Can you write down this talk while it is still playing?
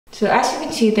So as you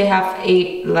can see, they have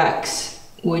 8 legs,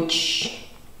 which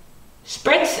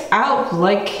spreads out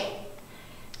like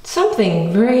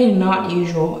something very not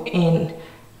usual. And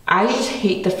I just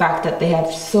hate the fact that they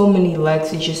have so many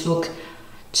legs. It just looks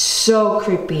so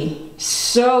creepy.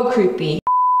 So creepy.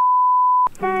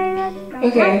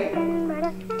 Okay,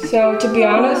 so to be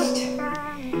honest,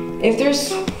 if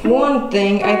there's one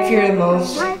thing I fear the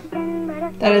most,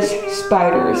 that is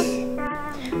spiders.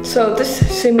 So this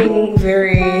seeming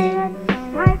very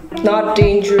not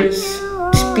dangerous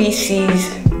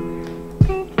species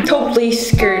totally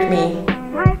scared me.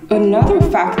 Another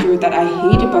factor that I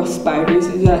hate about spiders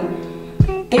is that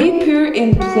they appear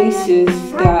in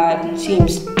places that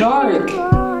seems dark,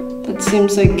 that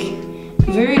seems like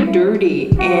very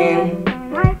dirty and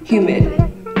humid.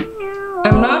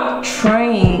 I'm not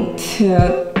trying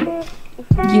to,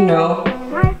 you know,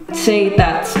 say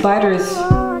that spiders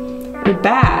are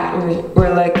bad or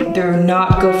like they're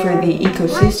not good for the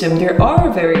ecosystem. They are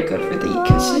very good for the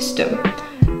ecosystem.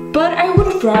 But I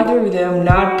would rather them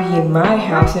not be in my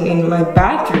house and in my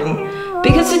bathroom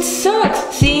because it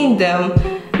sucks seeing them.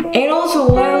 And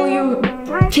also while you're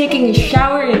taking a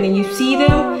shower and then you see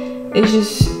them, it's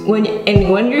just when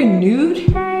you're nude,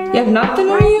 you have nothing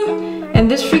on you,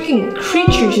 and this freaking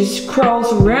creature just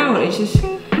crawls around. It's just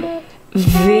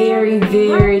very,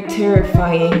 very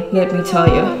terrifying, let me tell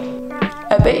you.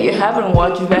 I bet you haven't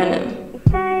watched Venom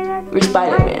or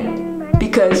Spider-Man,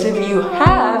 because if you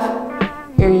have,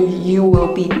 you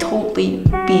will totally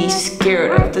be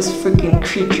scared of this freaking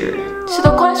creature. So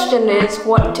the question is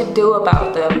what to do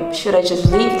about them. Should I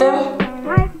just leave them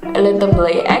and let them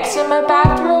lay eggs in my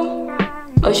bathroom?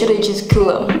 Or should I just kill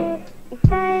them?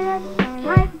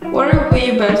 Water will be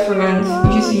your best friends.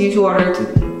 You just use water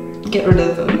to get rid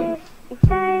of them.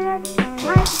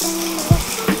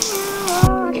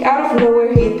 Okay, out of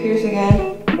nowhere he appears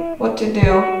again. What to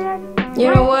do? You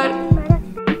know what?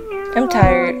 I'm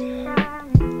tired.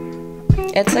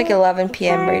 It's like 11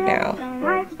 p.m. right now.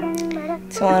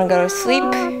 So I want to go to sleep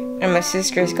and my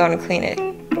sister's gonna clean it.